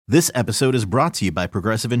This episode is brought to you by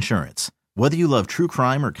Progressive Insurance. Whether you love true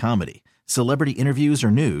crime or comedy, celebrity interviews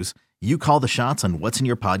or news, you call the shots on what's in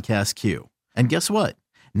your podcast queue. And guess what?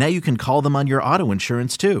 Now you can call them on your auto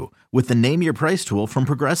insurance too with the Name Your Price tool from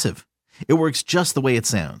Progressive. It works just the way it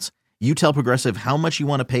sounds. You tell Progressive how much you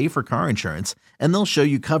want to pay for car insurance, and they'll show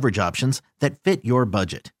you coverage options that fit your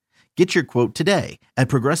budget. Get your quote today at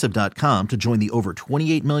Progressive.com to join the over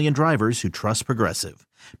 28 million drivers who trust Progressive.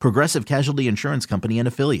 Progressive Casualty Insurance Company and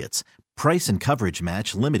Affiliates. Price and coverage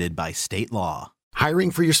match limited by state law. Hiring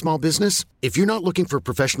for your small business? If you're not looking for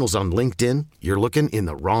professionals on LinkedIn, you're looking in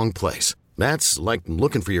the wrong place. That's like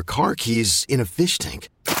looking for your car keys in a fish tank.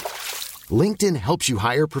 LinkedIn helps you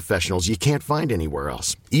hire professionals you can't find anywhere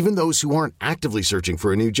else, even those who aren't actively searching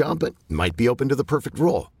for a new job but might be open to the perfect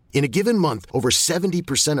role. In a given month, over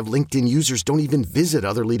 70% of LinkedIn users don't even visit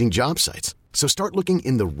other leading job sites. So start looking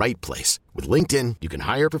in the right place. With LinkedIn, you can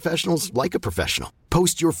hire professionals like a professional.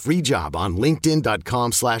 Post your free job on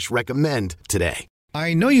linkedin.com/recommend today.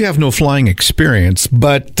 I know you have no flying experience,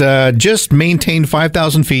 but just maintain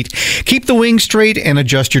 5,000 feet, keep the wings straight, and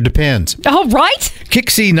adjust your depends. All right.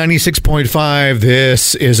 Kixie 96.5,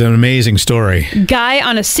 this is an amazing story. Guy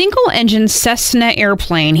on a single-engine Cessna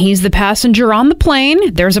airplane. He's the passenger on the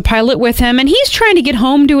plane. There's a pilot with him, and he's trying to get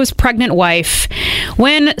home to his pregnant wife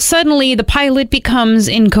when suddenly the pilot becomes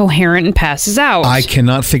incoherent and passes out. I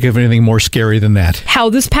cannot think of anything more scary than that. How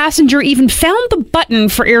this passenger even found the button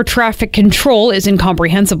for air traffic control is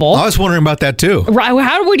incomprehensible. I was wondering about that too.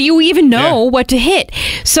 How would you even know what to hit?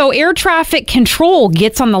 So air traffic control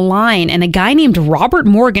gets on the line, and a guy named Robert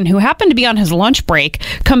Morgan, who happened to be on his lunch break,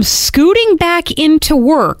 comes scooting back into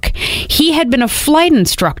work. He had been a flight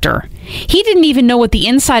instructor. He didn't even know what the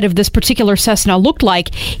inside of this particular Cessna looked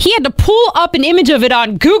like. He had to pull up an image of it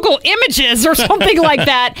on Google Images or something like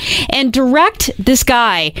that and direct this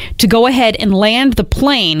guy to go ahead and land the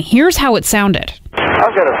plane. Here's how it sounded.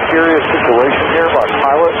 I've got a serious situation here. My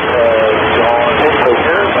pilot gone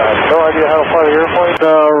incoherent. I have no idea how to fly the airplane.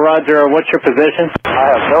 Roger, what's your position? I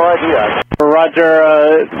have no idea.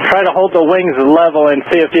 Roger, try to hold the wings level and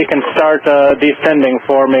see if you can start descending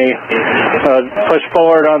for me. Push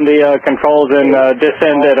forward on the controls and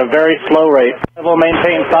descend at a very slow rate. We'll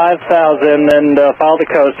maintain 5,000 and follow the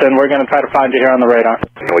coast, and we're going to try to find you here on the radar.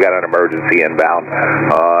 We got an emergency inbound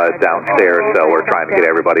downstairs, so we're trying to get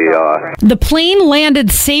everybody... The plane landed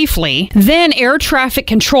safely. Then air traffic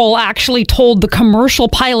control actually told the commercial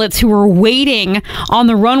pilots who were waiting on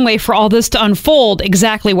the runway for all this to unfold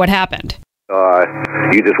exactly what happened.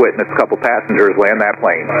 You just witnessed a couple passengers land that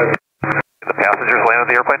plane. The passengers landed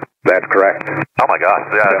the airplane? That's correct. Oh my gosh.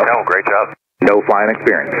 Yeah, no, great job. No flying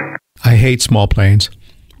experience. I hate small planes.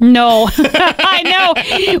 No, I know.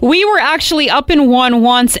 We were actually up in one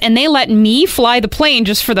once, and they let me fly the plane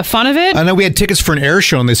just for the fun of it. I know we had tickets for an air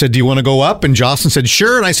show, and they said, do you want to go up? And Jocelyn said,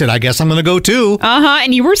 sure. And I said, I guess I'm going to go too.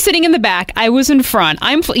 And you were sitting in the back. I was in front.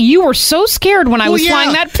 You were so scared when I was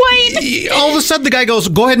flying that plane. All of a sudden, the guy goes,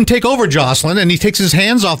 go ahead and take over, Jocelyn. And he takes his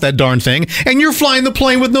hands off that darn thing, and you're flying the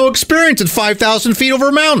plane with no experience at 5,000 feet over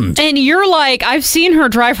a mountain. And you're like, I've seen her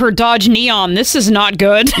drive her Dodge Neon. This is not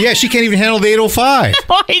good. Yeah, she can't even handle the 805.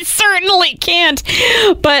 I certainly can't.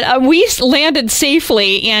 But we landed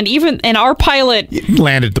safely, and our pilot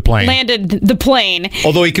landed the plane.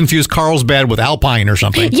 Although he confused Carlsbad with Alpine or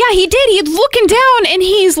something. Yeah, he did. He's looking down, and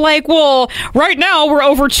he's like, well, right now we're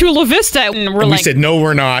over Chula Vista. And we said, no,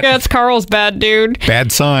 we're not. Yeah, it's Carlsbad, dude.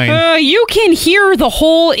 Bad sign. You can hear the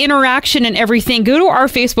whole interaction and everything. Go to our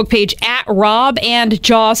Facebook page at Rob and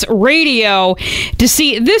Joss Radio to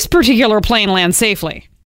see this particular plane land safely.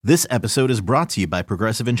 This episode is brought to you by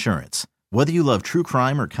Progressive Insurance. Whether you love true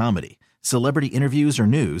crime or comedy, celebrity interviews or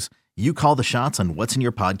news, you call the shots on what's in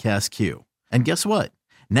your podcast queue. And guess what?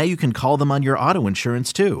 Now you can call them on your auto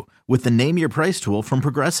insurance too with the Name Your Price tool from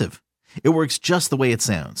Progressive. It works just the way it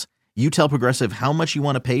sounds. You tell Progressive how much you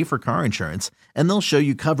want to pay for car insurance, and they'll show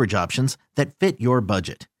you coverage options that fit your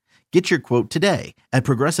budget. Get your quote today at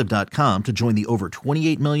Progressive.com to join the over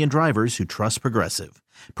 28 million drivers who trust Progressive.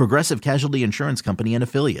 Progressive Casualty Insurance Company and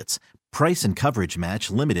Affiliates. Price and coverage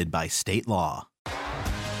match limited by state law.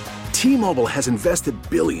 T-Mobile has invested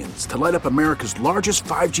billions to light up America's largest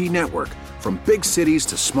 5G network, from big cities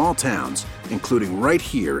to small towns, including right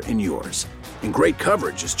here in yours. And great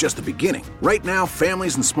coverage is just the beginning. Right now,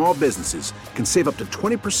 families and small businesses can save up to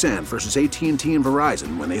 20% versus AT&T and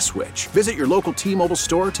Verizon when they switch. Visit your local T-Mobile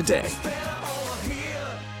store today.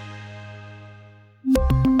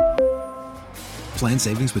 Plan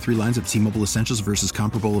savings with 3 lines of T-Mobile Essentials versus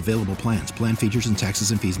comparable available plans. Plan features and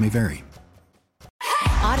taxes and fees may vary.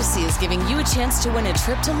 Odyssey is giving you a chance to win a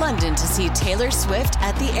trip to London to see Taylor Swift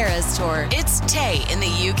at the Eras Tour. It's Tay in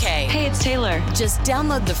the UK. Hey, it's Taylor. Just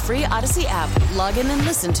download the free Odyssey app, log in and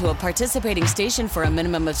listen to a participating station for a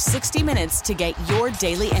minimum of 60 minutes to get your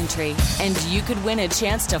daily entry. And you could win a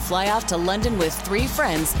chance to fly off to London with 3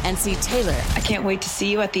 friends and see Taylor. I can't wait to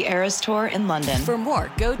see you at the Eras Tour in London. For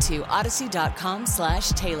more, go to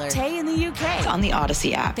odyssey.com/Taylor. Tay in the UK. It's on the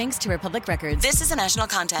Odyssey app. Thanks to Republic Records. This is a national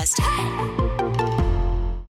contest.